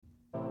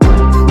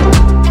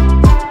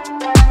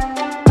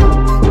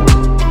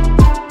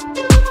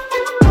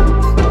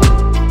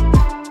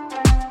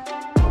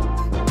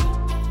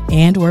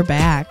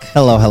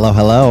Hello, hello,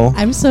 hello.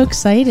 I'm so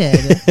excited.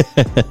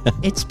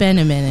 It's been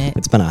a minute.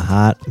 It's been a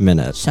hot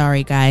minute.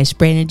 Sorry, guys.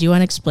 Brandon, do you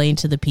want to explain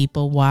to the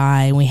people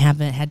why we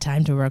haven't had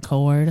time to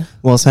record?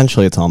 Well,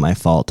 essentially, it's all my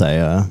fault.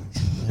 I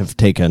have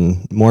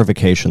taken more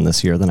vacation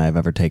this year than I've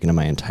ever taken in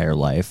my entire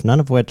life, none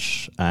of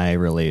which I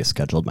really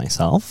scheduled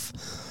myself.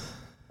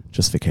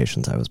 Just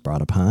vacations I was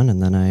brought upon,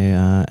 and then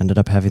I ended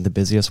up having the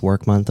busiest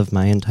work month of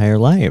my entire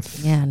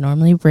life. Yeah,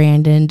 normally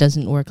Brandon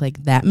doesn't work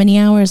like that many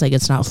hours. Like,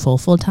 it's not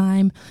full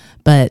time,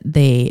 but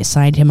they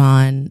signed him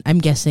on. I'm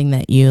guessing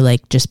that you,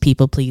 like, just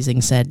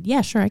people-pleasing said, yeah,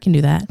 sure, I can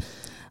do that.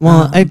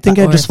 Well, I think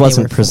I just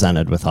wasn't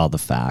presented with all the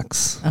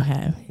facts.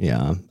 Okay.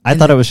 Yeah. I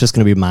thought it was just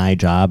going to be my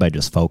job. I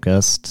just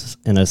focused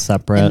in a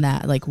separate... In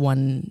that, like,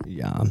 one...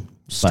 Yeah.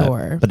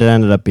 Store. But it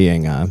ended up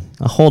being a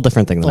whole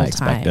different thing than I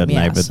expected.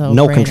 Yeah, and I had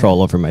no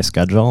control over my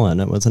schedule, and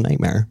it was a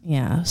nightmare.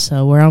 Yeah,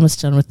 so we're almost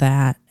done with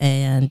that.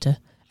 And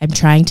I'm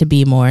trying to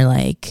be more,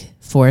 like,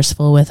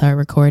 forceful with our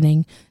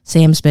recording.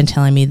 Sam's been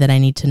telling me that I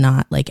need to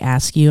not, like,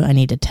 ask you. I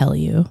need to tell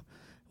you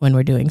when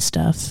we're doing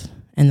stuff,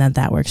 and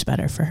that works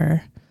better for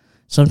her.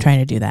 So I'm trying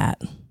to do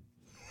that.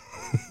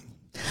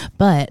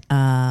 But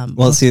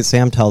well, see,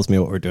 Sam tells me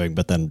what we're doing,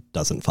 but then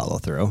doesn't follow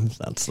through.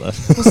 That's the well,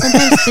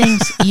 sometimes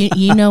things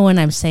you know when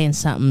I'm saying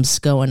something's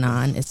going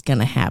on, it's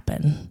gonna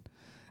happen.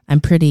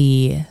 I'm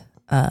pretty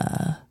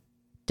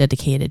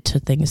dedicated to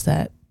things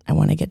that I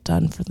want to get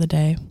done for the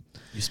day.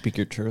 You speak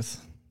your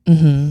truth.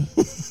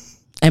 Mm-hmm.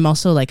 I'm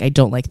also like I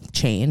don't like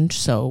change,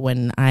 so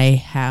when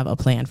I have a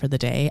plan for the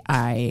day,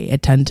 I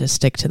tend to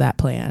stick to that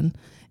plan,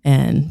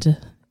 and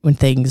when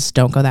things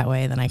don't go that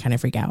way, then I kind of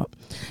freak out.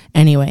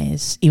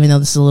 Anyways, even though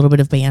this is a little bit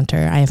of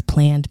banter, I have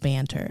planned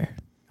banter.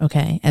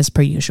 Okay, as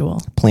per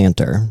usual.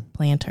 Planter.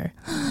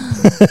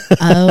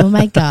 Oh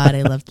my God,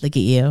 I love to look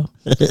at you.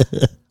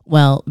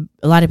 Well,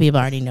 a lot of people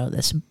already know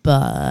this,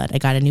 but I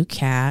got a new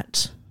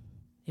cat.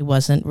 It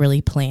wasn't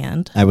really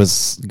planned. I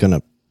was going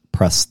to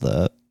press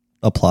the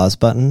applause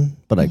button,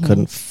 but I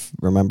couldn't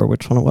remember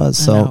which one it was.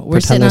 So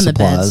we're sitting on the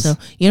applause. bed.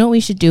 So you know what we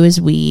should do is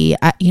you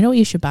know what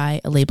you should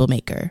buy? A label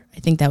maker. I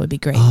think that would be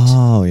great.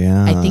 Oh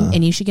yeah. I think,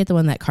 and you should get the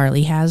one that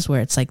Carly has,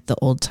 where it's like the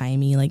old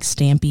timey, like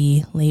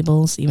stampy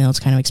labels, even though it's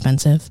kind of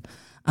expensive.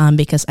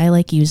 Because I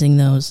like using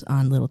those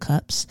on little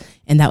cups,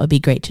 and that would be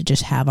great to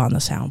just have on the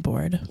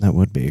soundboard. That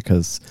would be,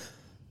 because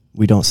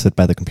we don't sit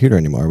by the computer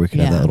anymore. We could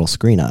have that little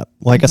screen up.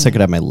 Well, I guess I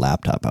could have my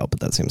laptop out, but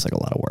that seems like a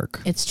lot of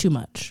work. It's too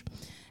much.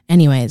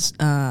 Anyways,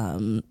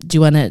 do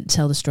you want to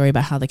tell the story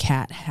about how the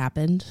cat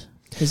happened?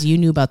 Because you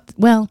knew about,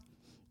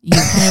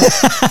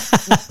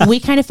 we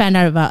kind of found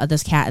out about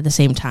this cat at the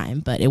same time,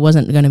 but it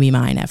wasn't going to be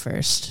mine at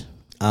first.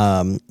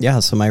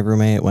 Yeah, so my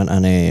roommate went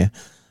on a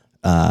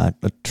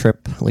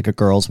trip, like a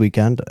girls'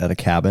 weekend at a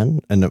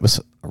cabin, and it was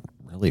a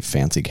really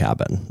fancy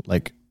cabin,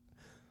 like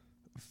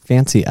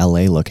fancy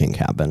LA looking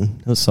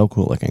cabin. It was so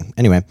cool looking.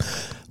 Anyway,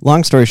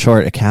 long story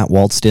short, a cat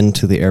waltzed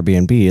into the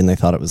Airbnb, and they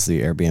thought it was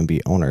the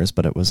Airbnb owners,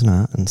 but it was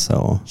not. And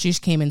so she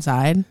just came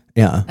inside.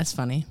 Yeah, that's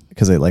funny,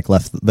 because they like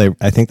left.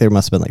 I think they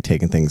must have been like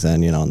taking things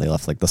in, and they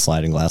left like the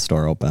sliding glass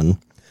door open,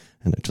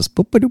 and it just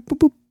boop boop boop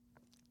boop.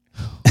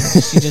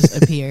 She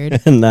just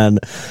appeared. And then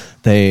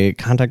they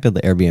contacted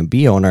the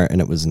Airbnb owner, and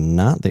it was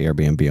not the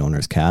Airbnb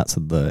owner's cat. So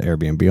the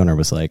Airbnb owner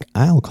was like,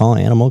 I'll call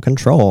animal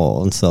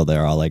control. And so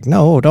they're all like,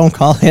 no, don't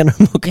call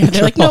animal control. Yeah,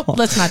 they're like, nope,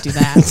 let's not do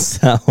that.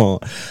 So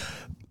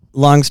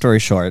long story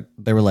short,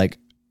 there were like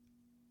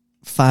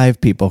 5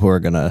 people who are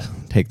going to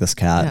take this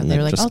cat. Yeah, and they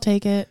were like, I'll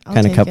take it.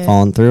 Kind of kept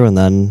falling through. And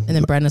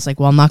then Brenda's like,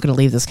 well, I'm not going to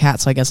leave this cat,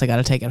 so I guess I got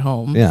to take it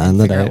home. Yeah,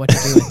 and figure out what to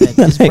do with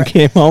it. Then I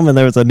came home, and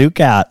there was a new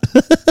cat.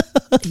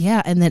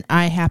 Yeah, and then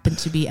I happened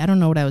to be, I don't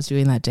know what I was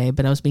doing that day,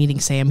 but I was meeting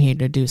Sam here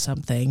to do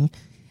something,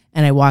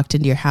 and I walked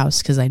into your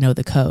house because I know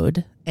the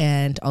code,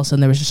 and all of a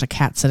sudden there was just a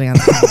cat sitting on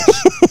the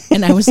couch,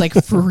 and I was like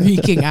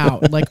freaking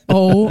out, like,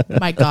 oh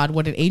my God,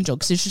 what an angel,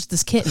 because it's just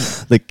this kitten.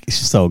 Like,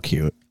 she's so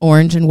cute.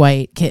 Orange and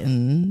white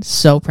kitten,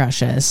 so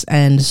precious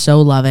and so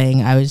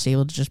loving. I was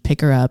able to just pick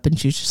her up, and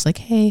she was just like,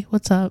 hey,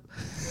 what's up?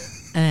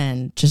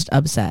 And just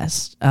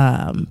obsessed.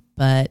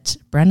 But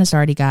Brenda's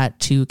already got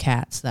 2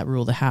 cats that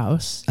rule the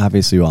house.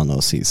 Obviously, you all know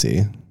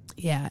Cece.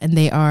 Yeah, and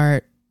they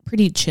are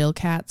pretty chill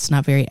cats,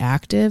 not very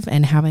active,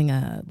 and having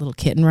a little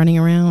kitten running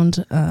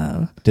around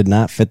did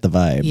not fit the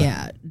vibe.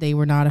 Yeah, they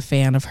were not a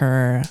fan of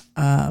her.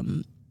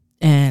 And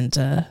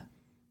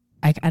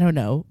I don't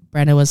know.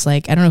 Brenda was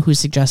like, I don't know who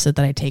suggested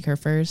that I take her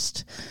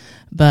first,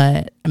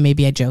 but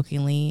maybe I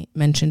jokingly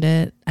mentioned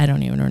it. I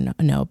don't even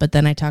know. But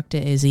then I talked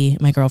to Izzy,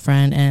 my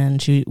girlfriend,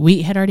 and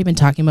we had already been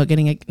talking about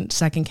getting a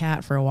second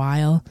cat for a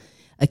while,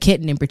 a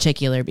kitten in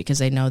particular,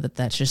 because I know that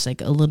that's just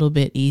like a little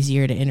bit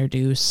easier to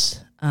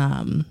introduce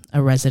a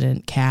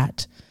resident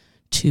cat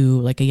to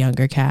like a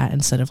younger cat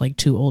instead of like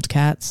 2 old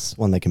cats.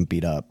 One they can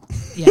beat up.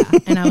 Yeah.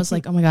 And I was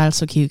like, oh my God, it's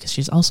so cute because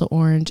she's also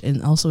orange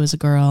and also is a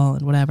girl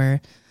and whatever.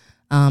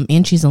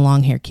 And she's a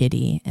long hair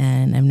kitty,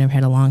 and I've never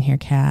had a long hair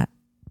cat.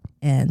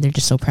 And they're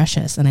just so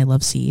precious, and I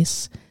love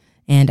Cease,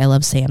 and I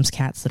love Sam's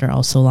cats that are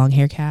also long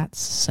hair cats.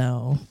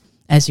 So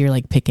as you're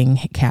like picking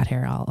cat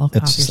hair, I'll pop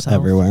It's yourself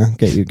everywhere.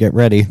 Get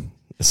ready.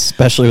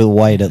 Especially with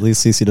white. At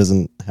least Cece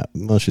doesn't have,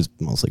 well, she's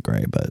mostly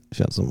gray, but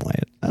she has some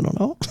white. I don't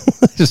know.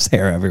 Just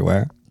hair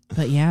everywhere.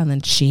 But yeah, and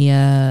then she,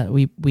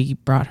 we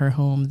brought her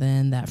home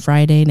then that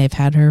Friday, and I've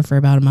had her for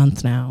about a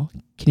month now.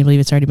 Can you believe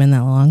it's already been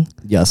that long?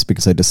 Yes,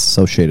 because I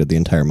dissociated the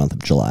entire month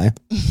of July.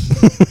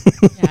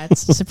 Yeah,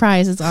 it's a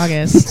surprise. It's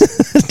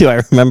August. Do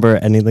I remember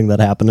anything that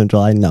happened in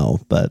July? No,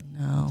 but.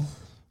 No,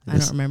 I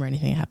don't remember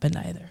anything that happened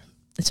either.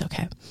 It's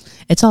okay.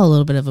 It's all a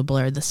little bit of a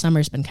blur. The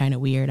summer's been kind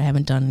of weird. I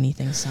haven't done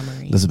anything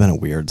summery. This has been a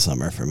weird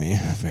summer for me.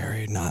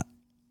 Very not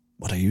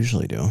what I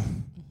usually do.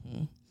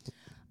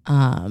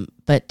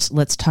 But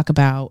let's talk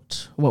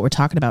about what we're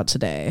talking about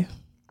today.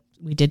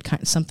 We did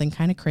something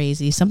kind of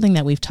crazy, something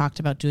that we've talked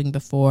about doing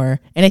before,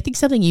 and I think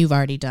something you've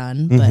already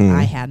done, but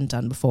I hadn't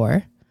done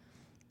before.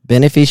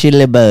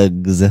 Beneficial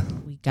bugs.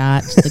 We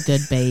got the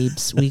good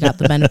babes. We got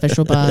the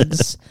beneficial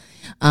bugs.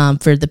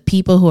 For the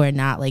people who are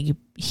not like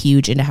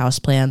huge into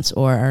houseplants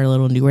or are a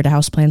little newer to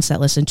houseplants that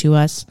listen to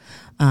us,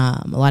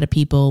 a lot of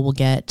people will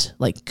get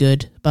like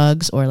good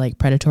bugs or like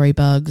predatory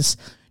bugs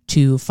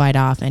to fight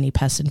off any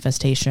pest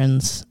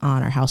infestations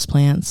on our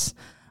houseplants.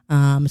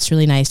 It's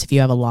really nice if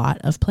you have a lot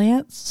of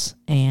plants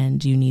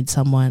and you need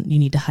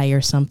to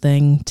hire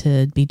something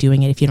to be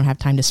doing it if you don't have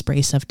time to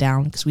spray stuff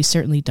down, because we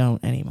certainly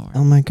don't anymore.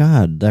 Oh my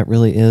God, that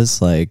really is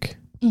like,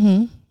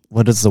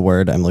 what is the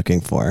word I'm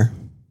looking for?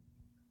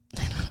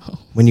 I don't know.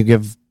 When you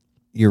give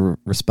your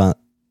response,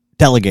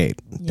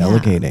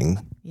 delegating.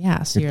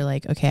 Yeah, so you're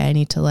like, okay, I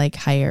need to like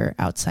hire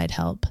outside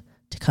help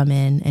to come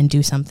in and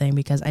do something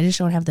because I just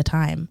don't have the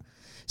time.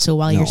 So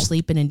while you're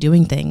sleeping and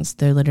doing things,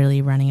 they're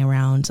literally running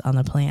around on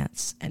the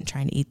plants and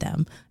trying to eat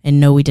them. And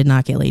no, we did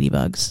not get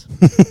ladybugs.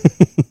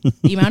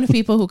 The amount of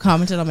people who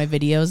commented on my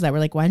videos that were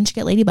like, why didn't you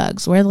get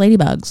ladybugs? Where are the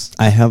ladybugs?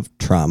 I have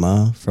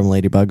trauma from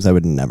ladybugs. I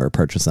would never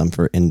purchase them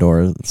for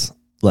indoors.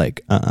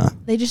 Like,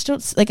 They just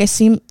don't, like,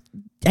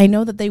 I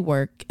know that they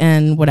work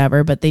and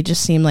whatever, but they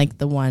just seem like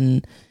the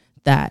one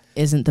that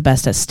isn't the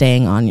best at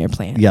staying on your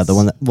plants. Yeah, the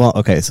one that, well,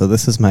 okay, so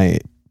this is my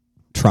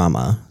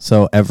trauma.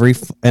 So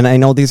and I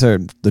know these are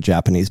the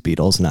Japanese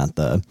beetles, not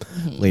the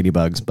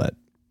ladybugs, but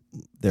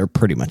they're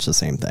pretty much the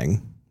same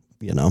thing,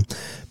 you know.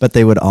 But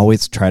they would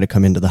always try to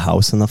come into the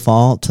house in the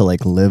fall to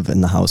like live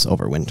in the house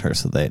over winter,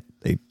 so they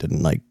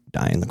didn't like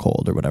die in the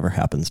cold or whatever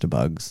happens to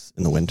bugs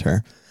in the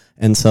winter.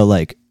 And so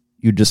like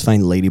you just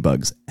find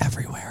ladybugs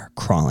everywhere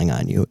crawling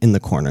on you in the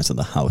corners of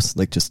the house,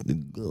 like just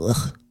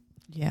ugh.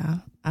 Yeah.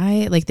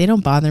 They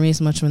don't bother me as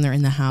much when they're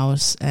in the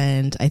house,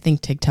 and I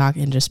think TikTok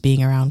and just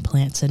being around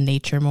plants and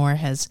nature more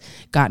has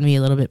gotten me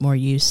a little bit more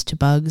used to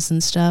bugs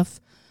and stuff.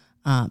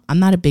 I'm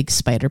not a big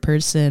spider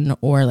person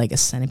or like a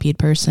centipede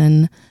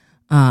person.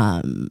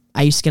 I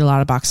used to get a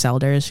lot of box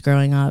elders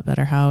growing up at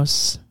our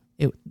house.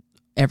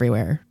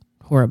 Everywhere.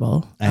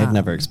 Horrible. I had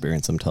never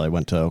experienced them until I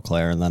went to Eau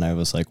Claire, and then I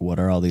was like, what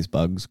are all these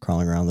bugs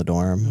crawling around the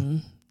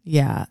dorm?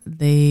 Yeah,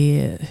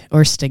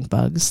 or stink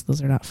bugs.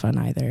 Those are not fun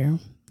either.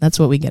 That's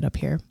what we get up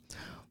here.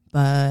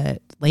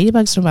 But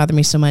ladybugs don't bother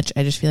me so much.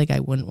 I just feel like I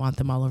wouldn't want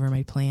them all over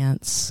my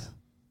plants.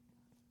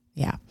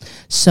 Yeah.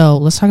 So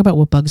let's talk about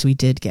what bugs we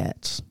did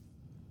get.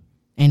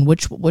 And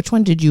which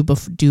one did you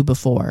do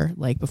before?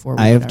 Like before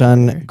I have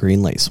done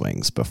green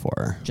lacewings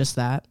before. Just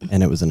that?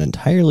 And it was an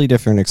entirely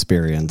different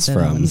experience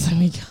from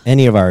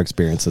any of our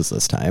experiences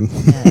this time.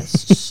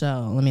 Yes.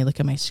 So let me look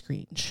at my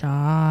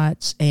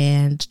screenshots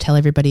and tell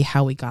everybody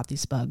how we got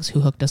these bugs,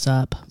 who hooked us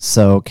up.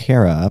 So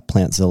Kara,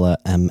 Plantzilla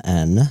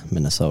MN,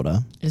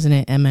 Minnesota. Isn't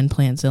it MN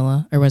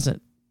Plantzilla? Or was it?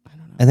 I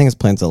don't know. I think it's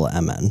Plantzilla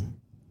MN.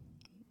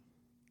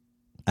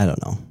 I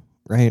don't know.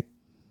 Right?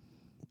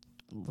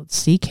 Let's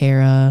see,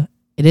 Kara.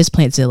 It is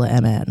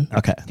Plantzilla MN.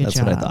 Okay, Good that's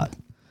job. what I thought.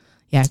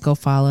 Yeah, go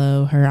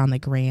follow her on the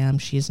gram.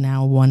 She is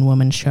now a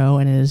one-woman show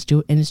and is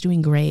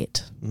doing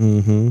great.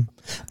 Mm-hmm.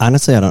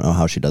 Honestly, I don't know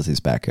how she does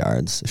these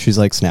backyards. She's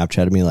like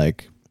Snapchatted me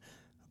like,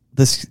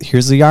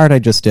 here's the yard I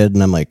just did.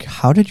 And I'm like,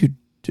 how did you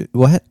do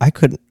what? I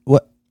couldn't,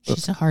 what?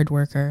 She's a hard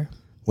worker.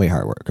 Way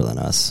hard worker than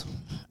us.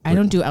 I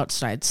don't do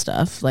outside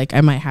stuff. Like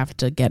I might have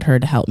to get her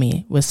to help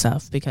me with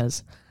stuff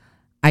because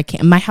I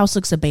can't. My house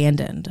looks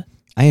abandoned.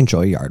 I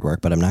enjoy yard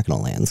work, but I'm not going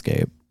to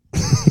landscape.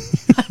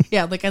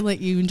 Yeah, like I let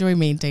you enjoy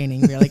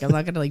maintaining. You're like, I'm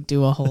not gonna like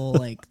do a whole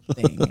like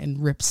thing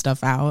and rip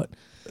stuff out.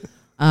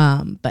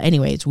 But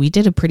anyways, we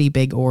did a pretty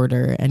big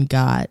order and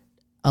got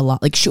a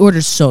lot. Like she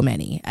ordered so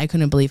many, I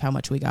couldn't believe how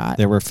much we got.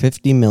 There were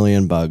 50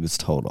 million bugs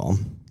total.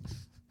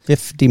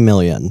 50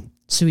 million.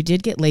 So we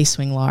did get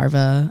lacewing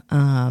larvae,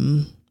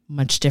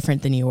 much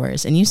different than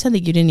yours. And you said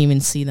that you didn't even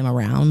see them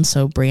around.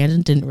 So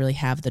Brandon didn't really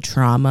have the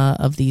trauma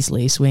of these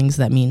lacewings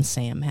that me and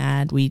Sam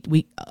had. We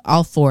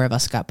all four of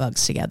us got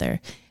bugs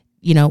together.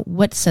 You know,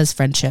 what says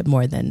friendship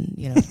more than,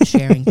 you know,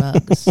 sharing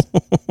bugs?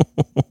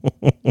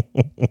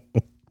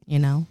 You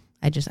know,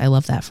 I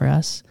love that for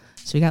us.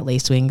 So we got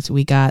lacewings.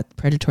 We got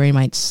predatory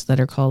mites that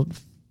are called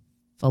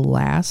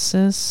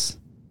Phalasis.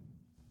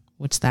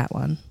 What's that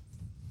one?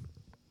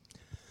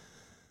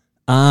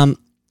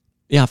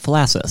 Yeah,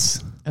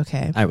 Phalasis.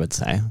 Okay. I would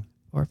say.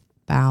 Or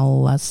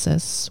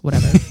Phalacis,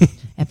 whatever.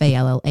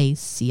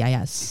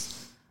 Fallacis.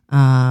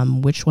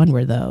 Which one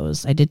were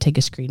those? I did take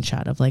a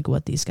screenshot of like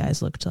what these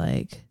guys looked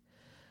like.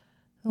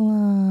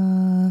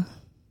 I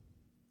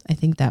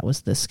think that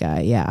was this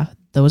guy. Yeah,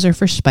 those are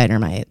for spider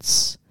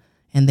mites,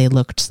 and they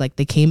looked like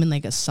they came in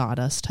like a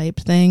sawdust type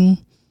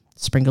thing.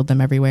 Sprinkled them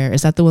everywhere.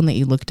 Is that the one that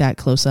you looked at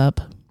close up?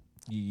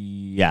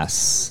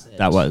 Yes,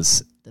 that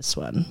was this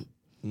one.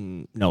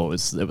 No, it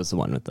was the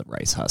one with the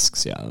rice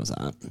husks. Yeah, it was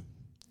that.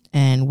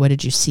 And what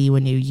did you see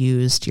when you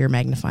used your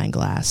magnifying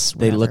glass?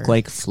 They look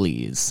like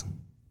fleas.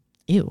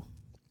 Ew.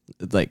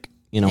 Like,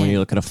 when you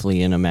look at a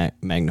flea in a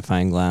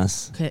magnifying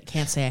glass.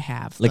 Can't say I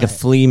have. Like a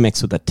flea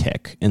mixed with a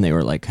tick, and they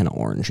were like kind of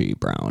orangey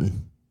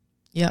brown.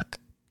 Yuck.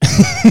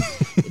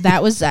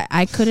 That was,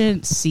 I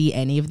couldn't see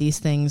any of these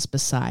things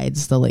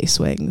besides the lace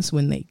wings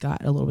when they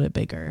got a little bit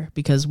bigger,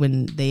 because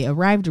when they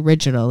arrived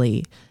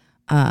originally,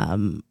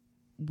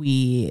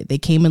 they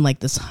came in like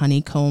this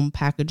honeycomb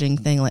packaging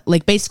thing,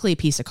 like basically a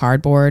piece of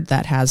cardboard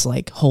that has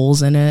like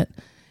holes in it,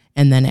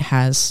 and then it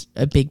has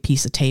a big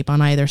piece of tape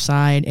on either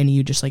side, and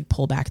you just like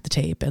pull back the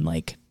tape and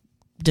like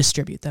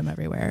distribute them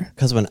everywhere.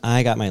 Because when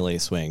I got my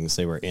lace wings,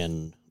 they were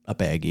in a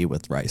baggie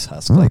with rice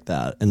husk like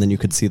that, and then you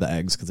could see the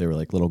eggs because they were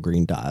like little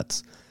green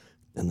dots,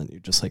 and then you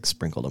just like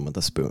sprinkled them with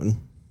a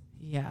spoon.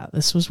 Yeah,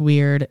 this was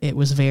weird. It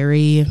was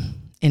very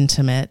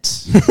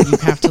intimate. You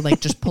have to like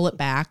just pull it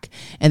back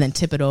and then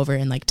tip it over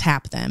and like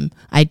tap them.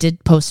 I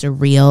did post a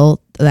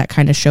reel that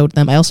kind of showed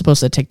them. I also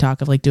posted a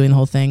TikTok of like doing the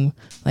whole thing,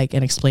 like,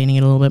 and explaining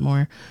it a little bit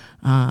more.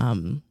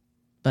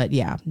 But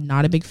yeah,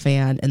 not a big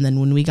fan. And then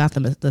when we got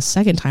them the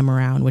second time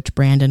around, which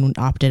Brandon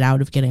opted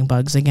out of getting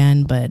bugs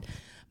again, but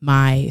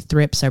my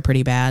thrips are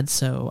pretty bad,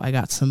 so I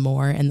got some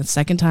more. And the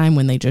second time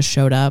when they just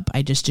showed up,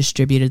 I just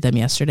distributed them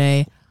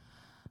yesterday.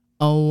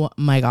 Oh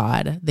my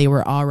God, they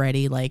were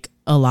already like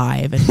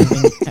alive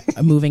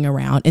and moving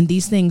around. And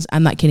these things,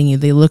 I'm not kidding you,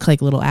 they look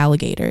like little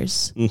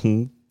alligators.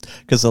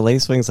 Because the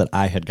lace wings that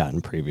I had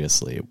gotten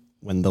previously,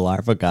 when the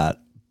larva got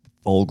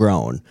full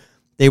grown,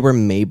 they were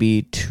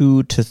maybe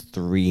 2 to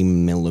 3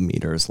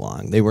 millimeters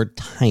long. They were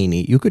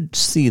tiny. You could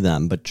see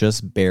them, but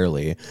just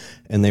barely.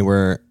 And they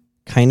were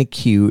kind of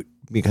cute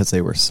because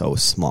they were so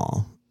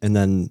small. And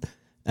then,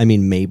 I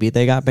mean, maybe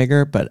they got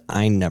bigger, but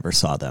I never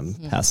saw them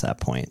past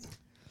that point.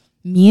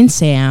 Me and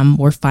Sam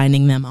were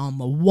finding them on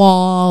the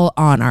wall,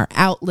 on our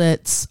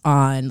outlets,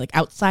 on like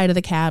outside of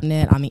the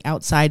cabinet, on the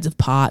outsides of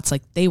pots.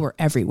 Like they were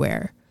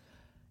everywhere.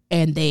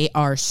 And they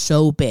are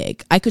so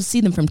big. I could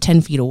see them from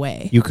 10 feet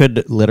away. You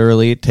could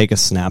literally take a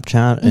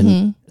Snapchat,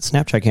 and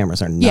Snapchat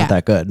cameras are not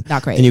that good.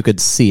 Not great. And you could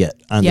see it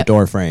on the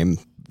door frame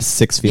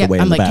 6 feet away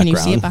in the background. Can you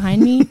see it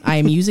behind me? I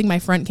am using my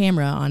front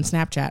camera on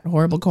Snapchat,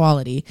 horrible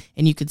quality,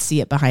 and you could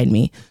see it behind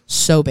me.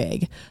 So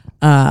big.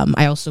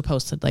 I also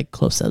posted like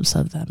close-ups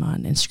of them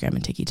on Instagram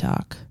and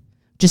TikTok.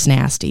 Just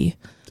nasty.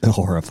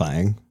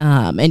 Horrifying.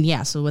 And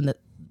yeah, so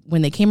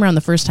when they came around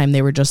the first time,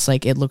 they were just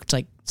like, it looked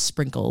like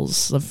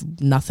sprinkles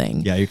of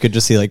nothing. Yeah, you could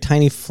just see like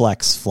tiny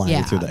flecks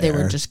flying through the air. They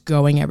were just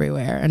going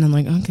everywhere. And I'm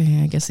like,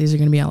 okay, I guess these are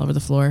going to be all over the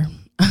floor.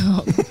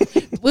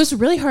 It was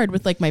really hard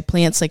with like my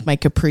plants, like my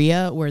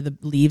capria, where the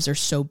leaves are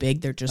so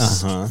big, they're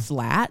just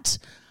flat.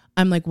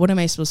 I'm like, what am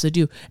I supposed to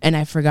do? And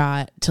I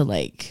forgot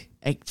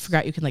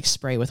you can like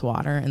spray with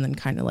water and then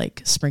kind of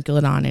like sprinkle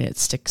it on and it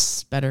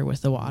sticks better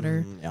with the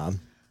water. Yeah.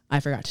 I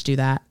forgot to do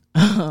that.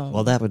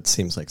 Well, that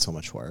seems like so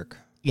much work.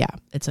 Yeah,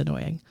 it's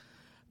annoying.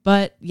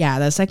 But yeah,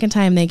 the second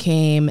time they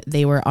came,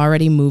 they were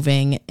already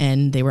moving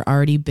and they were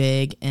already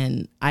big.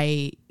 And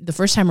the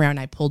first time around,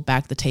 I pulled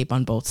back the tape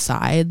on both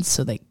sides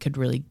so they could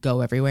really go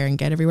everywhere and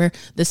get everywhere.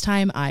 This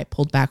time I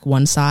pulled back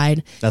one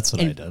side. That's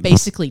what I did.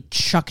 Basically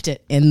chucked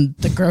it in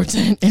the grow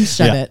tent and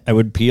shut it. I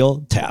would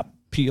peel, tap,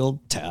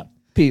 peel, tap,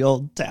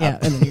 peel, tap. Yeah,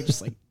 and then you're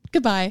just like,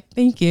 goodbye.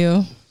 Thank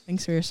you.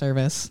 Thanks for your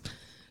service.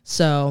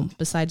 So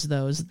besides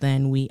those,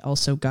 then we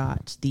also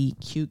got the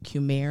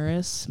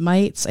cucumaris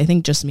mites. I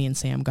think just me and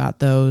Sam got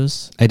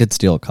those. I did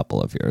steal a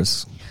couple of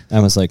yours.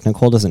 I was like,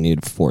 Nicole doesn't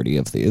need 40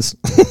 of these.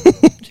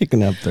 She can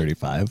have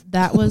 35.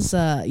 That was,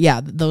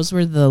 those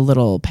were the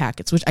little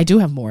packets, which I do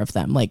have more of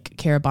them. Like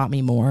Kara bought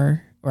me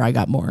more, or I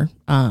got more.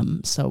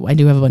 So I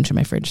do have a bunch in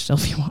my fridge still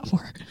if you want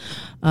more.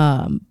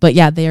 But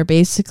yeah, they are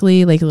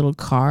basically like little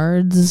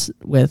cards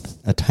with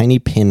a tiny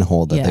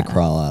pinhole that they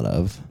crawl out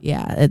of.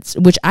 Yeah,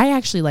 which I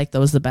actually like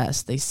those the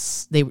best. It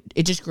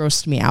just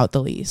grossed me out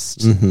the least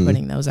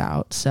putting those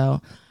out.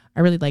 So I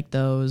really like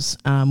those.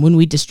 When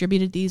we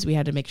distributed these, we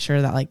had to make sure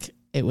that like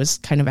it was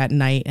kind of at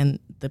night and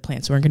the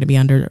plants weren't going to be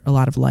under a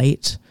lot of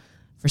light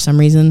for some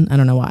reason. I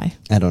don't know why.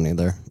 I don't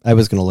either. I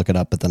was going to look it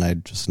up, but then I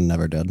just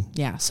never did.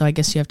 Yeah, so I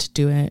guess you have to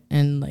do it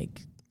and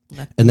like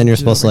and then you're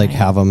supposed to like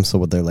have them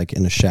so they're like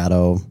in a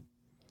shadow.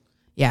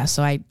 Yeah,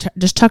 so I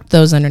just tucked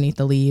those underneath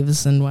the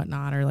leaves and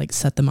whatnot, or like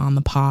set them on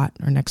the pot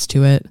or next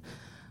to it.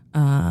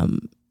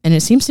 And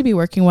it seems to be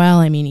working well.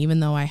 I mean, even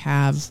though I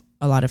have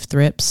a lot of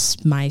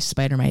thrips, my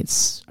spider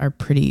mites are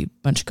pretty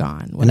much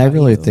gone. And I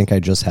really think I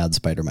just had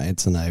spider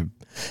mites, and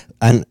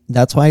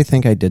that's why I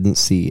think I didn't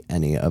see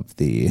any of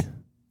the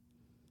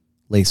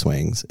lace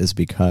wings, is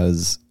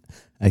because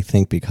I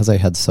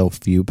had so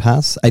few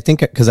pests. I think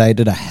because I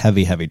did a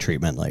heavy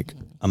treatment like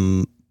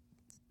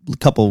a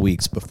couple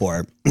weeks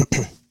before.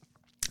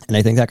 And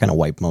I think that kind of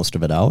wiped most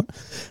of it out.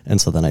 And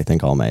so then I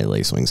think all my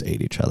lacewings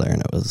ate each other, and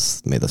it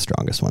was may the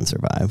strongest one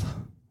survive.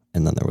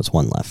 And then there was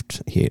one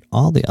left. He ate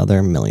all the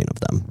other million of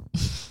them.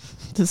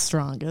 The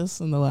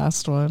strongest and the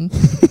last one.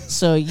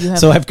 So you have.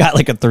 So I've got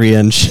like a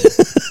 3-inch.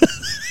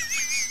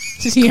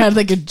 You had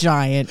like a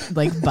giant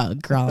like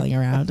bug crawling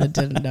around and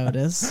didn't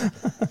notice.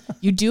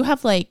 You do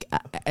have like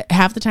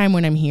half the time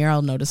when I'm here,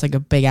 I'll notice like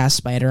a big ass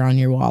spider on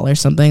your wall or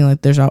something.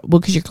 Like there's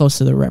because you're close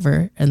to the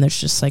river, and there's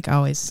just like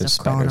always There's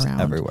stuff crawling spiders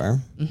around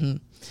everywhere. Mm-hmm.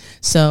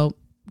 So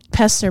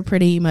pests are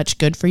pretty much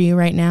good for you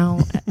right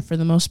now, for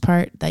the most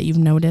part that you've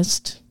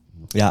noticed.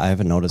 Yeah, I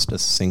haven't noticed a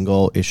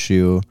single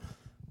issue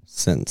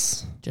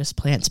since. Just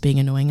plants being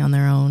annoying on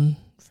their own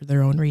for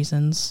their own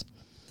reasons.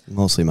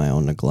 Mostly my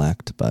own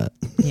neglect, but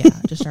Yeah,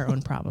 just our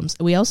own problems.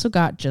 We also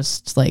got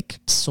just like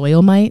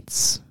soil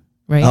mites,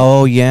 right?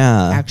 oh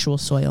yeah, Actual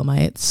soil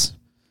mites,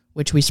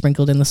 which we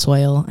sprinkled in the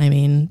soil. I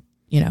mean,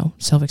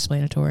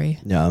 self-explanatory.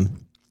 yeah.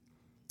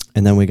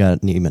 And then we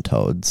got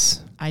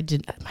nematodes.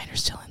 Mine are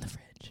still in the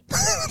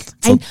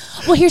fridge.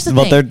 Well, here's the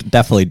Well, thing. they're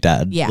definitely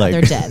dead. Yeah, Like,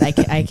 they're dead.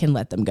 I can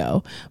let them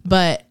go.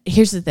 But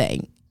here's the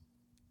thing.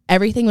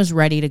 Everything was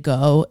ready to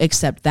go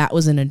except that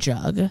was in a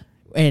jug.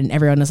 And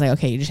everyone was like,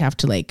 okay, you just have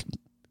to like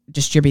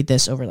distribute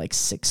this over like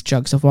 6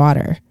 jugs of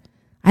water.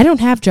 I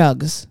don't have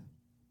jugs.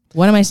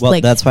 What am I Well,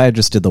 like? that's why I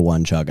just did the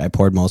one jug. I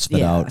poured most of it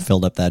Yeah. out,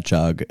 filled up that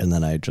jug, and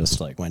then I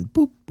just like went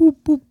boop, boop,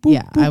 boop, boop.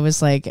 Yeah, I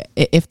was like,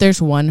 if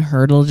there's one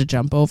hurdle to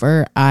jump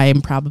over,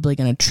 I'm probably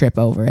going to trip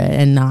over it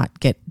and not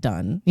get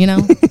done.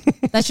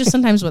 That's just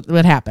sometimes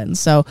what happens.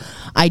 So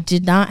I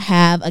did not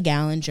have a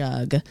gallon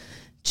jug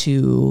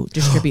to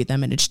distribute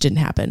them, and it just didn't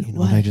happen. You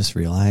know what I just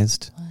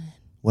realized?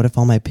 What if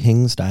all my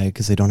pings die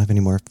because they don't have any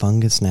more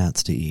fungus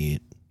gnats to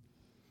eat?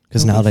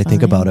 Because now that I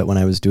think about it, when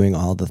I was doing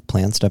all the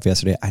plant stuff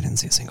yesterday, I didn't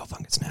see a single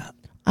fungus gnat.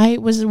 I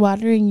was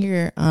watering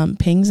your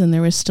pings, and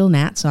there was still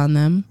gnats on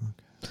them.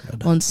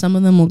 Good. Well, and some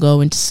of them will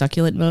go into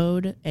succulent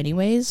mode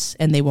anyways,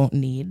 and they won't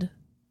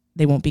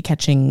be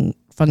catching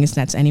fungus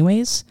gnats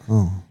anyways.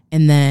 Oh.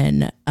 And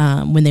then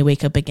when they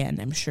wake up again,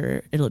 I'm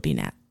sure it'll be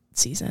gnat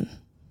season.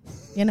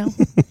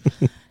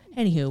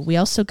 Anywho, we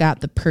also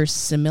got the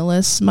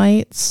Persimilus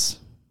mites,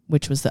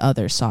 which was the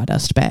other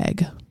sawdust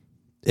bag.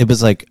 It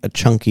was like a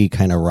chunky,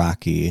 kind of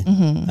rocky.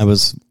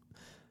 Mm-hmm.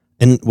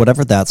 And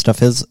whatever that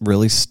stuff is,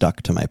 really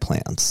stuck to my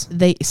plants.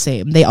 They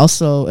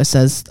also, it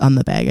says on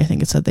the bag, I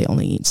think it said they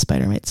only eat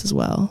spider mites as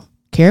well.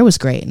 Kara was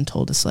great and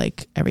told us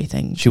like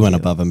everything. She went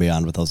above and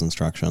beyond with those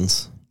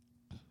instructions.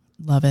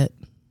 Love it.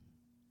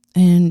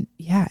 And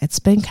yeah, it's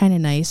been kind of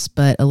nice,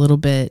 but a little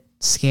bit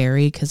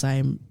scary because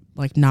I'm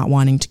like not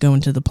wanting to go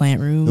into the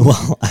plant room.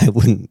 Well, I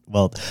wouldn't.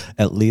 Well,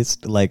 at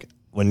least like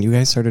when you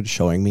guys started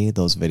showing me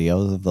those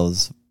videos of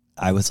those,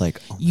 I was like,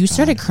 oh You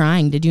started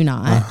crying, did you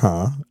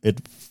not?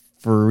 It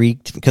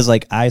freaked because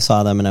like I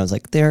saw them and I was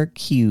like, they're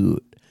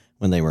cute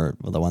when they were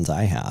the ones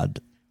I had,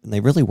 and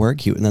they really were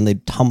cute. And then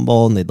they'd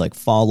tumble and they'd like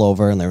fall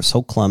over, and they were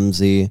so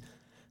clumsy.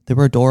 They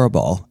were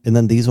adorable. And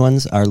then these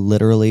ones are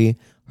literally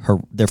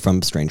they're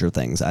from Stranger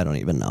Things. I don't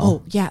even know.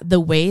 Oh yeah,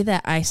 the way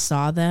that I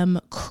saw them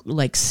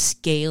like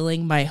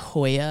scaling my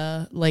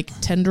Hoya like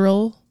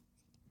tendril,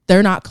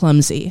 they're not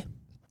clumsy.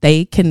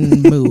 They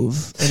can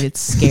move, and it's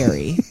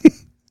scary.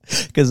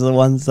 Because the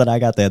ones that I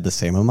got, they had the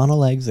same amount of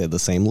legs, they had the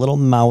same little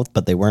mouth,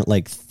 but they weren't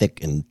like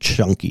thick and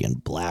chunky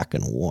and black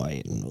and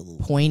white and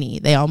Pointy.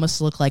 They almost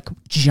look like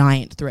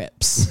giant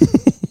thrips.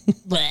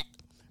 Blech.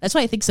 That's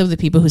why I think some of the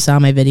people who saw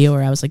my video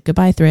where I was like,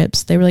 goodbye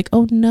thrips, they were like,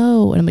 oh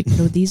no. And I'm like,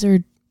 no, these are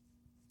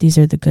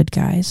the good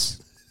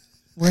guys.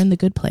 We're in the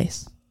good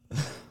place.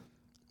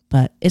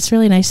 But it's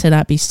really nice to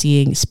not be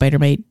seeing spider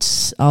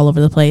mites all over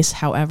the place.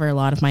 However, a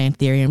lot of my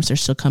anthuriums are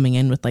still coming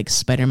in with like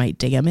spider mite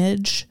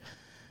damage.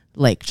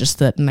 Like just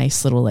that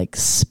nice little like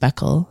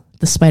speckle,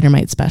 the spider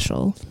mite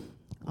special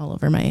all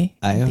over my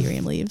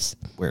anthurium leaves.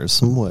 Where's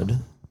some wood?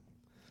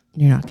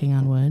 You're knocking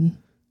on wood.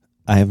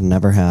 I have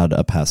never had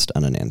a pest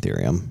on an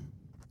anthurium.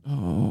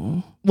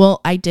 Oh.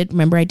 Well, I did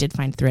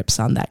find thrips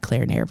on that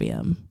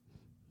Clarinarium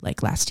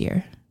like last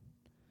year.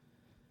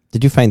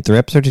 Did you find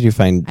thrips or did you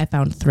find I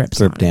found thrips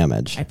thrip on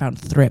damage? I found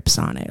thrips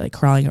on it, like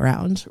crawling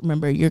around.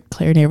 Remember your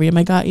Clarinarium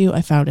I got you?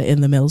 I found it in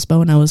the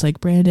Millsbow, and I was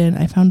like, Brandon,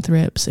 I found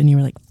thrips. And you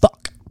were like,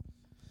 fuck.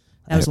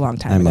 That was a long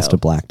time ago. I must have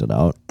blacked it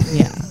out.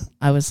 Yeah.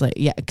 I was like,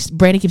 yeah. 'Cause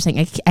Brandon keeps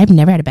saying, I've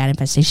never had a bad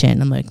infestation.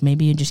 I'm like,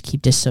 maybe you just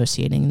keep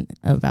dissociating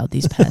about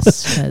these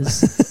pests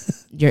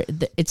because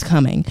it's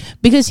coming.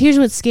 Because here's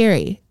what's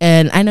scary.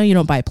 And I know you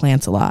don't buy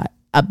plants a lot,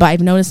 but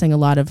I'm noticing a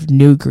lot of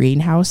new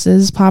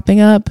greenhouses popping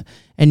up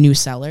and new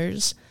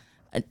sellers,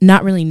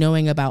 not really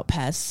knowing about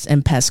pests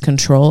and pest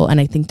control.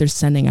 And I think they're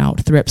sending out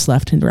thrips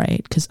left and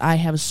right because I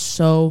have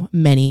so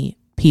many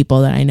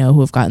people that I know who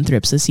have gotten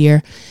thrips this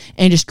year,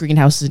 and just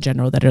greenhouses in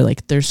general that are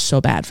like, they're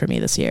so bad for me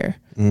this year.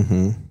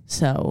 Mm-hmm.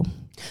 So,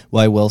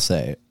 well, I will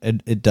say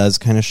it does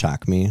kind of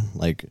shock me,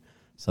 like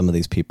some of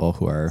these people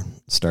who are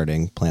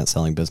starting plant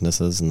selling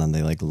businesses and then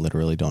they like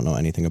literally don't know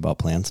anything about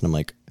plants, and I'm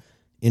like,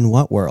 in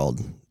what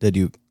world did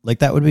you like?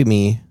 That would be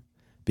me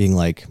being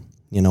like,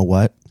 you know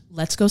what?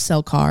 Let's go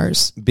sell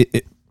cars.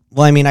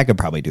 Well, I mean, I could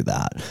probably do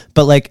that,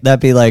 but like that'd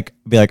be like,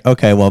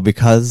 okay, well,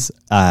 because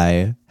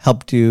I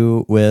helped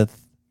you with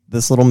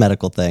this little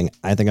medical thing,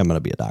 I think I'm going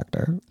to be a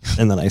doctor,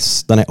 and then I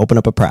open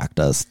up a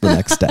practice the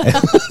next day.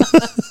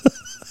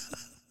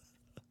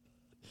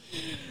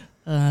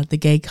 The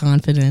gay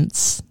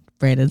confidence.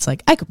 Brandon's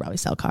like, I could probably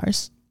sell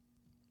cars.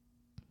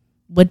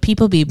 Would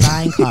people be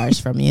buying cars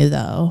from you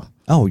though?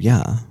 Oh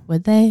yeah,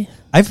 Would they?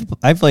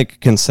 I've like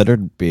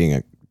considered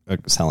being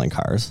selling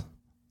cars.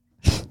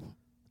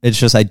 It's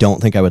just I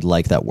don't think I would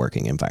like that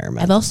working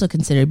environment. I've also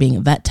considered being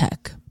a vet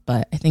tech,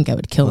 but I think I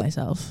would kill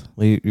myself.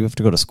 Well, you have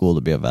to go to school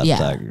to be a vet Yeah.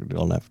 tech. You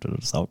don't have to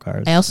sell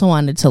cars. I also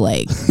wanted to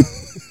like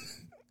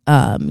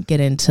get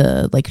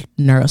into like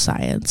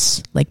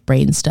neuroscience, like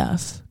brain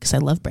stuff, because I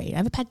love brain. I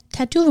have a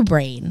tattoo of a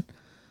brain,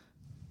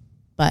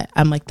 but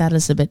I'm like, that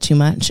is a bit too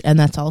much, and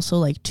that's also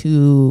like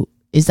too.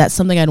 Is that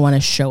something I'd want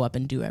to show up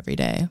and do every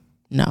day?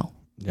 No.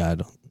 Yeah,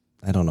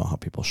 I don't know how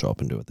people show up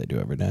and do what they do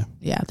every day.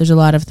 Yeah, there's a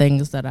lot of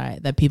things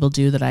that people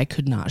do that I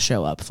could not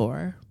show up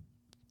for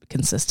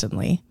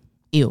consistently.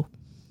 Ew.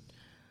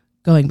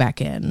 Going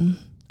back in,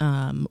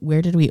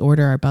 where did we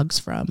order our bugs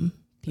from?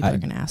 People are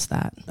going to ask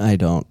that. I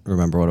don't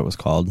remember what it was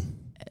called.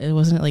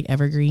 Wasn't it like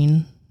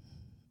Evergreen?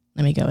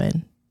 Let me go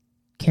in.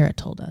 Kara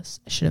told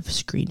us. I should have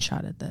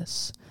screenshotted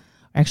this.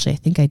 Actually, I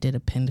think I did a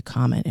pinned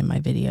comment in my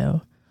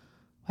video.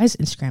 Why does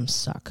Instagram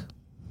suck?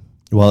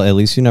 Well, at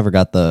least you never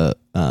got the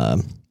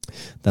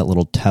that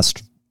little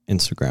test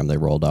Instagram they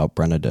rolled out.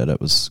 Brenna did.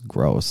 It was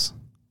gross.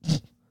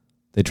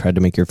 They tried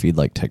to make your feed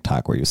like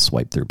TikTok where you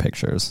swipe through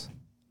pictures.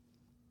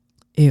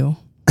 Ew.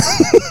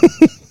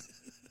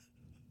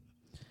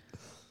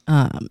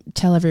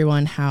 Tell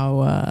everyone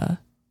how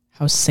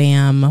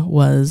Sam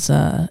was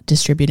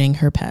distributing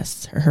her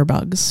pests, her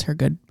bugs, her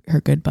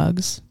good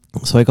bugs.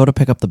 So I go to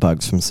pick up the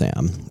bugs from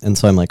Sam, and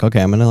so I'm like,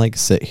 okay, I'm gonna like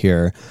sit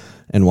here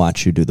and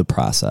watch you do the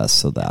process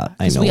so that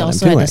I know what I'm doing. We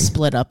also had to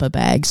split up a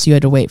bag, so you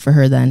had to wait for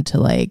her then to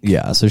like.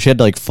 Yeah, so she had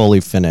to like fully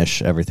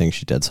finish everything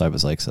she did. So I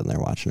was like sitting there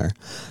watching her,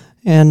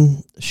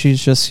 and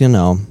she's just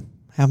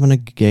having a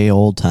gay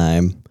old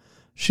time.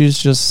 She's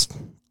just,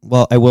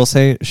 well, I will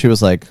say she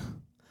was like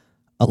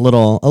a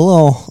little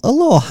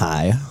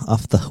high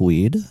off the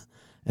weed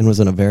and was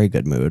in a very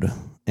good mood.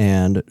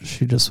 And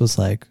she just was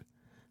like,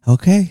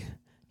 okay,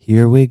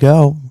 here we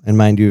go. And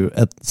mind you,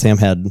 Sam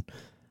had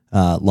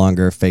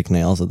longer fake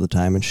nails at the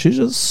time, and she's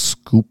just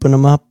scooping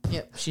them up.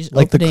 Yep, she's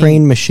like the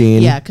crane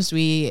machine. Yeah, because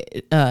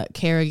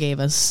Kara gave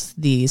us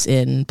these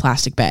in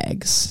plastic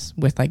bags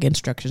with like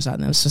instructions on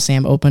them. So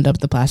Sam opened up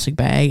the plastic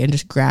bag and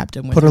just grabbed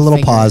them with put her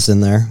little paws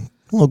in there.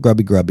 Little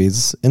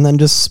grubbies, and then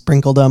just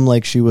sprinkled them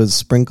like she was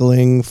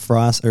sprinkling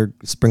frost or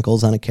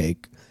sprinkles on a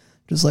cake,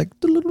 just like.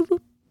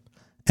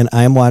 And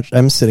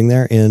I'm sitting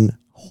there in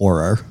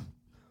horror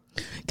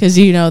because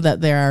you know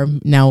that there are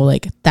now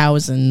like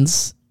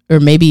thousands or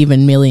maybe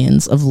even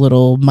millions of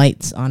little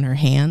mites on her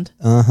hand.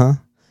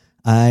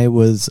 I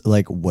was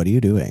like, "What are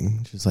you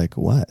doing?" She's like,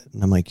 "What?"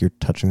 And I'm like, "You're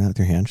touching that with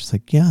your hand." She's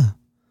like, "Yeah."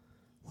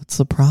 What's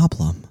the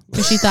problem?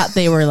 Because she thought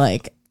they were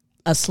like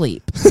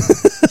asleep.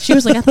 She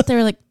was like, "I thought they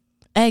were like."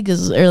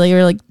 Eggs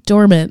earlier, like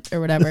dormant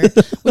or whatever,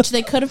 which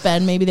they could have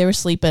been. Maybe they were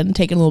sleeping,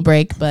 taking a little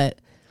break. But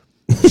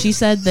she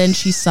said then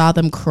she saw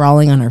them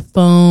crawling on her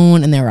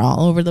phone, and they were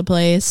all over the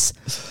place.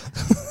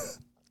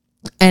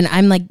 And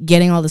I'm like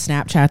getting all the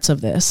Snapchats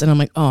of this, and I'm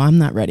like, oh, I'm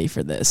not ready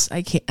for this.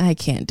 I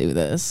can't do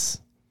this.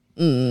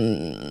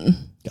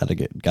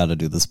 Gotta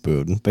do the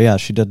spoon. But yeah,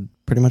 she did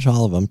pretty much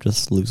all of them.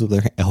 Just loose with her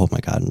hand. Oh my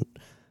god.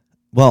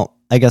 Well,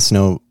 I guess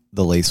the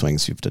lace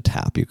wings you have to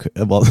tap. You could.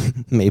 Well,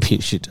 maybe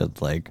she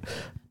did like.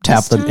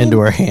 Tap them into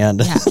her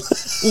hand. Yeah.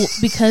 Well,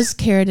 because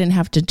Kara didn't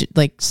have to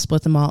like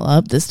split them all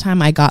up. This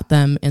time I got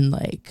them in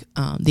like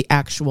the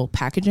actual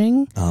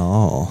packaging.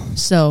 Oh.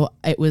 So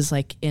it was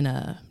like in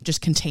a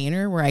just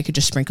container where I could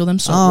just sprinkle them.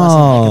 So it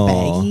wasn't like a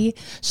baggie.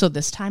 So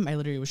this time I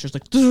literally was just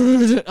like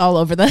all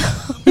over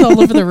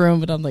the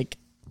room. But I'm like.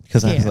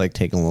 Because I was like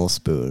taking a little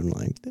spoon.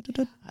 Like.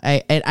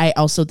 I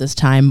also this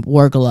time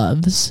wore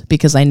gloves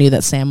because I knew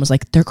that Sam was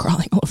like, they're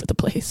crawling all over the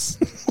place.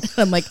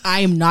 I'm like,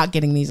 I am not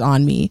getting these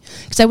on me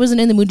because I wasn't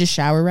in the mood to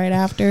shower right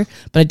after,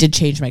 but I did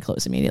change my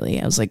clothes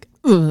immediately. I was like,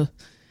 ugh.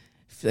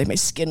 I feel like my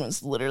skin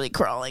was literally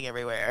crawling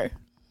everywhere.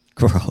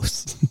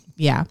 Gross.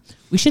 Yeah.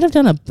 We should have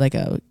done a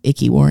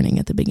icky warning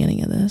at the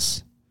beginning of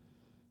this.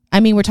 I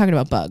mean, we're talking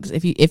about bugs.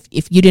 If you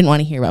didn't want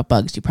to hear about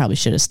bugs, you probably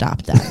should have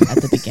stopped that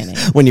at the beginning.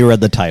 When you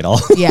read the title.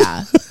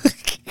 Yeah.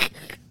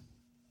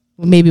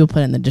 Maybe we'll put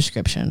it in the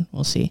description.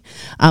 We'll see.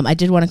 I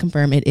did want to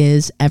confirm it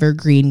is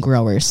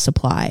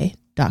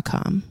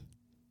evergreengrowerssupply.com.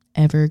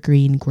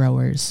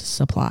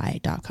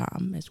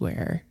 Evergreengrowerssupply.com is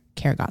where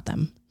Kara got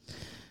them.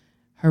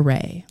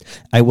 Hooray.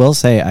 I will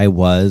say I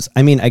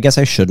guess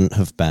I shouldn't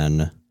have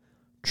been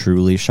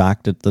truly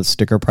shocked at the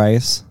sticker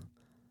price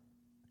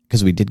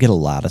because we did get a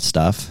lot of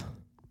stuff.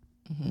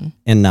 Mm-hmm.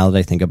 And now that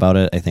I think about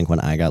it, I think when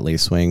I got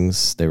lace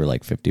wings, they were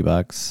like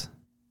 $50.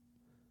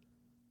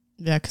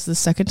 Yeah, because the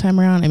second time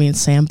around, I mean,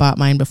 Sam bought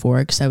mine before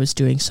because I was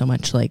doing so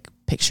much like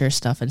picture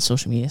stuff and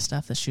social media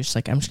stuff that she was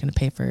like, I'm just going to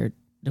pay for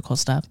Nicole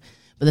stuff.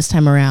 But this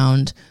time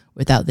around,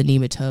 without the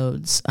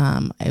nematodes,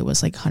 it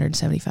was like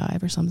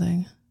 175 or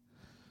something.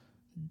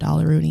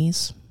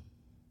 $roonies.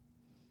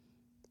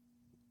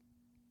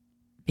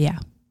 Yeah.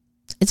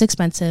 It's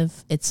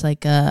expensive. It's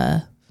like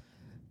ladybugs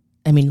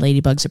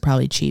are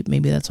probably cheap.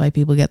 Maybe that's why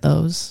people get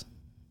those.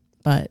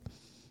 But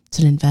it's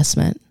an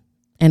investment.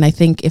 And I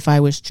think if I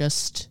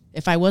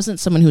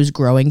wasn't someone who's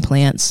growing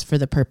plants for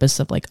the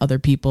purpose of like other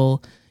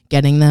people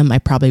getting them, I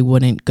probably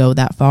wouldn't go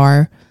that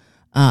far.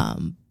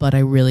 But I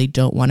really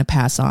don't want to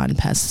pass on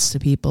pests to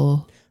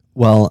people.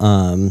 Well,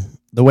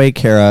 the way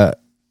Kara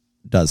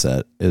does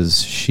it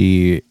is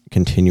she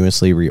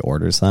continuously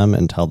reorders them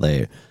until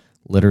they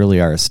literally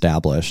are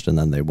established, and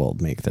then they will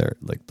make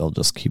they'll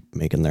just keep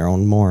making their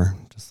own more.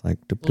 Just like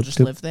we'll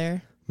just live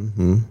there.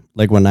 Mm-hmm.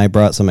 Like when I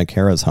brought some of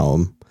Kara's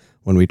home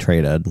when we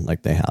traded,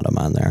 like they had them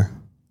on there.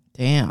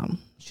 Damn.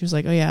 She was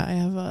like, "Oh yeah, I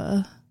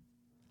have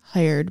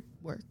hired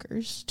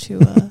workers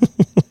to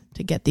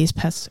to get these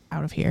pests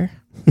out of here."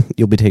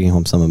 You'll be taking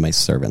home some of my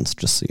servants,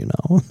 just so you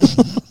know.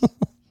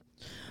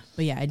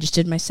 But yeah, I just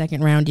did my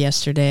second round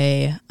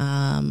yesterday.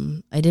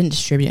 I didn't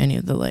distribute any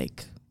of the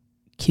like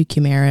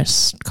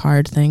Cucumaris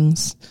card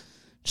things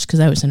just because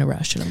I was in a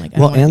rush and I'm like, I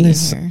don't want to be in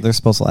here. They're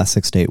supposed to last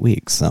 6 to 8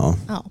 weeks, so.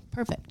 Oh,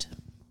 perfect.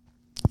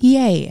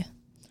 Yay.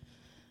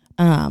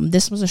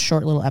 This was a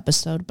short little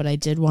episode, but I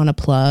did want to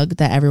plug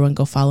that everyone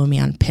go follow me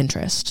on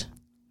Pinterest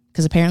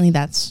because apparently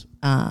that's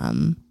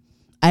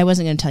I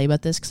wasn't going to tell you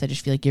about this because I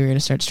just feel like you were going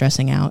to start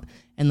stressing out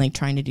and like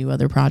trying to do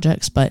other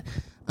projects, but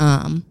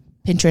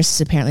Pinterest is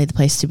apparently the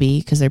place to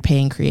be because they're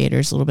paying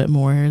creators a little bit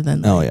more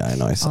than. Oh yeah, I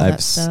know.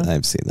 I've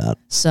seen that.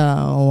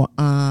 So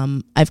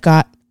I've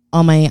got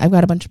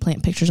a bunch of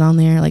plant pictures on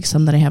there, like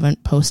some that I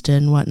haven't posted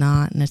and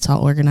whatnot, and it's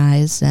all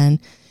organized. And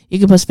you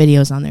can post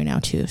videos on there now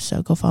too.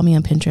 So go follow me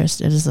on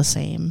Pinterest. It is the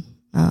same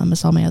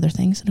as all my other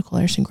things. Nicole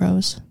Larson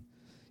Grows.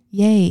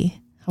 Yay!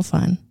 How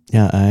fun.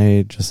 Yeah,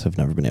 I just have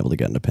never been able to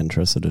get into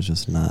Pinterest. It is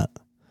just not.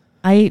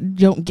 I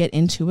don't get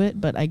into it,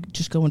 but I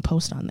just go and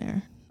post on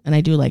there. And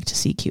I do like to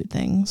see cute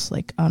things.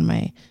 Like on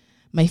my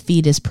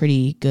feed is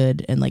pretty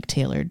good and like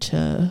tailored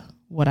to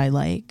what I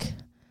like.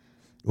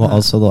 Well,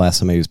 also the last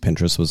time I used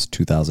Pinterest was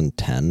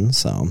 2010,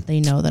 so. They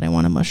know that I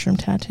want a mushroom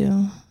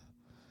tattoo.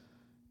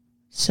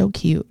 So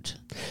cute.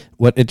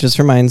 What it just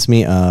reminds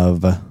me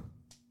of. Ooh,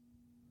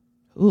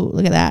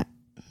 look at that.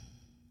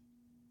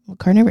 Well,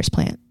 carnivorous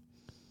plant.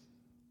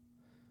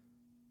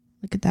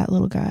 Look at that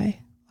little guy.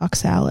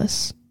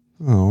 Oxalis.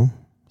 Oh.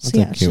 So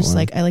yeah, it's just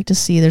like I like to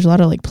see. There's a lot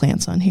of like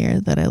plants on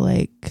here that I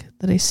like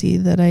that I see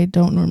that I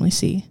don't normally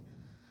see.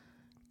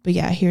 But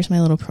yeah, here's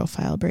my little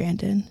profile,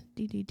 Brandon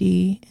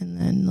DDD, and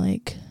then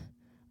like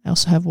I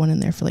also have one in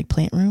there for like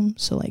plant room,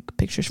 so like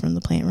pictures from the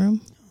plant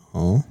room.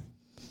 Oh,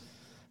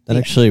 that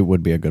actually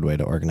would be a good way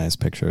to organize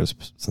pictures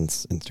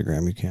since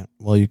Instagram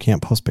you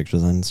can't post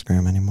pictures on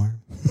Instagram anymore.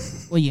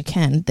 Well, you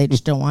can. They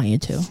just don't want you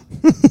to.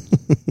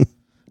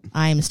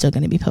 I'm still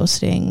going to be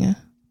posting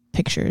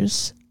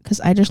pictures.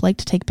 Because I just like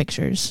to take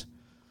pictures.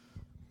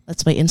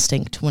 That's my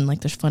instinct. When like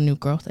there's fun new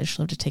growth, I just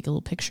love to take a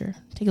little picture.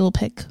 Take a little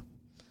pic. A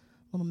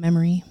little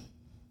memory.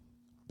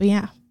 But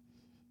yeah.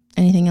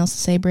 Anything else to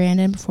say,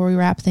 Brandon, before we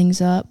wrap things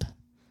up?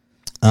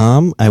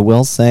 I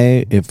will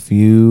say if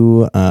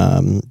you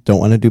don't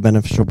want to do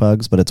beneficial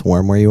bugs, but it's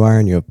warm where you are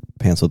and you have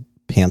plants with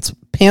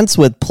plants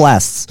with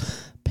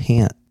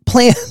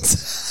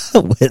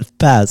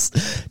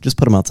pests, just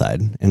put them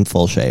outside in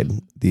full shade.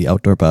 The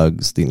outdoor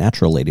bugs, the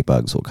natural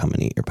ladybugs will come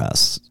and eat your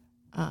pests.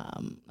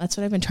 That's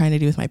what I've been trying to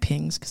do with my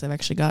pings because I've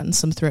actually gotten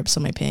some thrips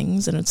on my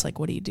pings and it's like,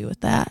 what do you do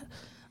with that?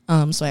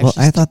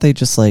 I thought they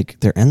just like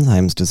their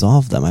enzymes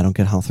dissolve them. I don't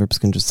get how thrips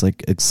can just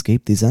like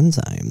escape these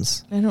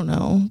enzymes. I don't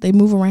know. They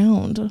move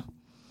around.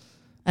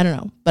 I don't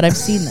know, but I've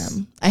seen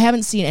them. I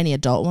haven't seen any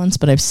adult ones,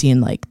 but I've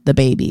seen like the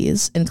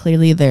babies and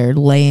clearly they're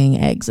laying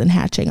eggs and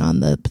hatching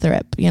on the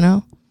thrip, you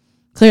know?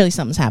 Clearly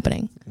something's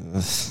happening.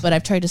 Ugh. But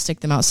I've tried to stick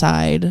them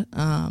outside,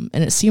 and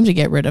it seemed to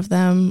get rid of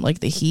them,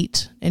 like the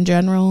heat in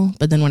general.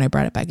 But then when I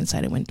brought it back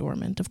inside, it went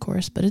dormant, of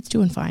course. But it's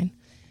doing fine.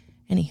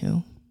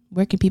 Anywho,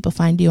 where can people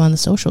find you on the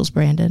socials,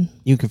 Brandon?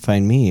 You can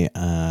find me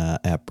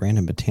at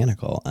Brandon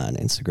Botanical on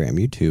Instagram,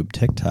 YouTube,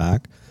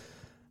 TikTok.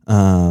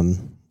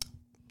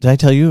 Did I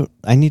tell you?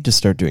 I need to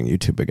start doing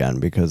YouTube again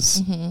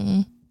because...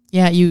 Mm-hmm.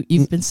 Yeah,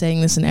 you've been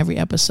saying this in every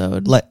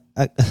episode. Like,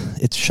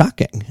 it's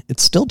shocking.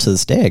 It's still to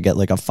this day. I get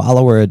like a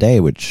follower a day,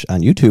 which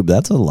on YouTube,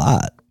 that's a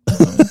lot.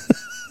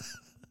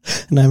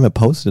 And I haven't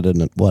posted in,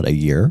 a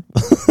year?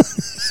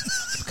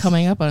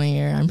 Coming up on a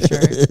year, I'm sure.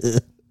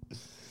 But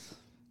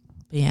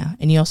yeah,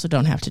 and you also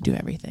don't have to do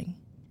everything.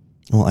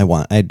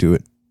 Well, I do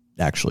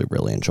actually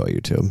really enjoy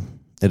YouTube.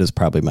 It is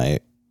probably my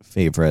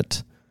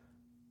favorite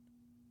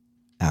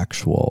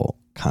actual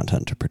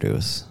content to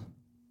produce.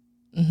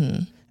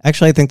 Mm-hmm.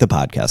 Actually, I think the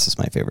podcast is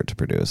my favorite to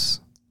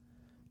produce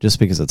just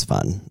because it's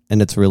fun and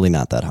it's really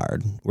not that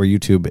hard. Where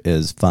YouTube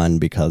is fun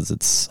because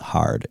it's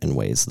hard in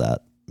ways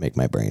that make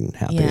my brain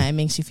happy. Yeah, it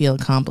makes you feel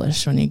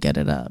accomplished when you get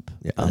it up.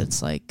 Yeah. But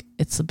it's like,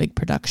 it's a big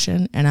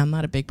production, and I'm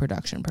not a big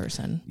production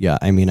person. Yeah,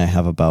 I mean, I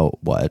have about,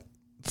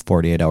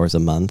 48 hours a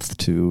month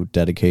to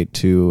dedicate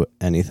to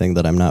anything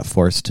that I'm not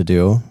forced to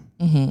do.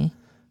 Mm-hmm.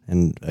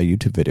 And a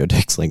YouTube video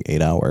takes like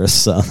 8 hours,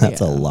 so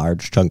that's a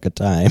large chunk of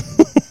time.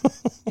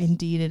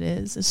 Indeed it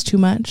is. It's too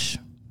much.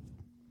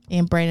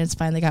 And Brandon's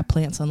finally got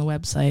plants on the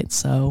website,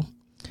 so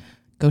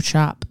go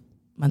shop.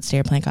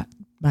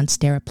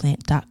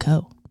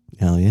 MonsteraPlant.co.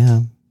 Hell yeah.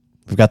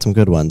 We've got some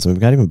good ones, and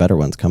we've got even better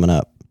ones coming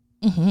up.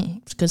 Mm-hmm.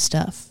 It's good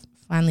stuff.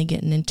 Finally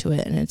getting into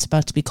it, and it's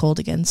about to be cold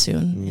again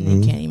soon,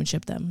 and we can't even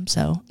ship them.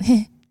 So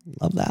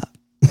love that.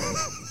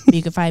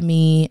 You can find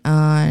me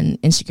on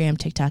Instagram,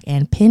 TikTok,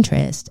 and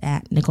Pinterest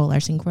at Nicole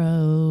Larson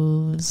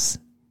Grows.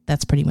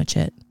 That's pretty much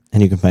it.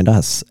 And you can find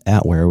us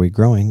at Where Are We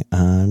Growing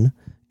on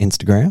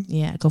Instagram.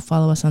 Yeah, go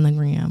follow us on the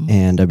gram.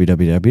 And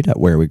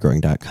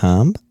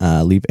www.wherearewegrowing.com.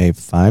 Leave a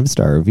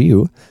 5-star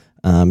review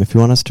if you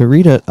want us to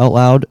read it out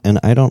loud. And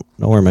I don't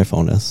know where my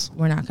phone is.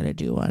 We're not going to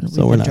do one.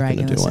 So We've we're been not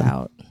dragging gonna do this one.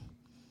 out.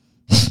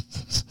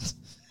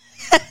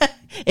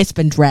 It's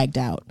been dragged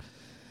out.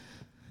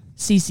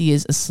 Cece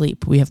is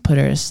asleep. We have put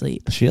her to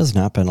sleep. She has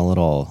not been a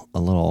little,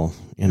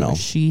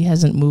 She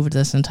hasn't moved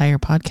this entire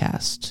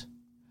podcast.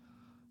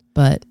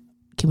 But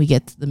can we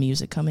get the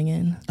music coming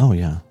in? Oh,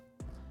 yeah.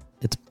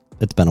 It's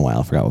been a while.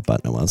 I forgot what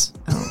button it was.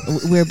 Oh,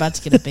 we're about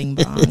to get a bing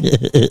bong.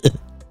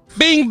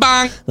 Bing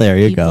bong. There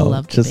you People go.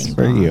 love the Just bing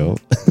for bong. you.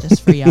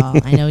 Just for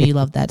y'all. I know you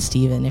love that,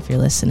 Steven, if you're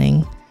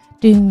listening.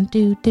 Do,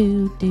 do,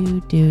 do,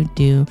 do, do,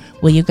 do.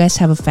 Well, you guys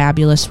have a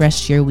fabulous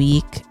rest of your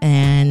week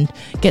and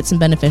get some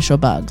beneficial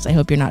bugs. I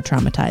hope you're not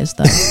traumatized,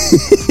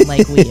 though,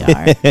 like we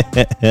are.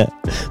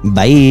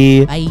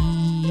 Bye. Bye.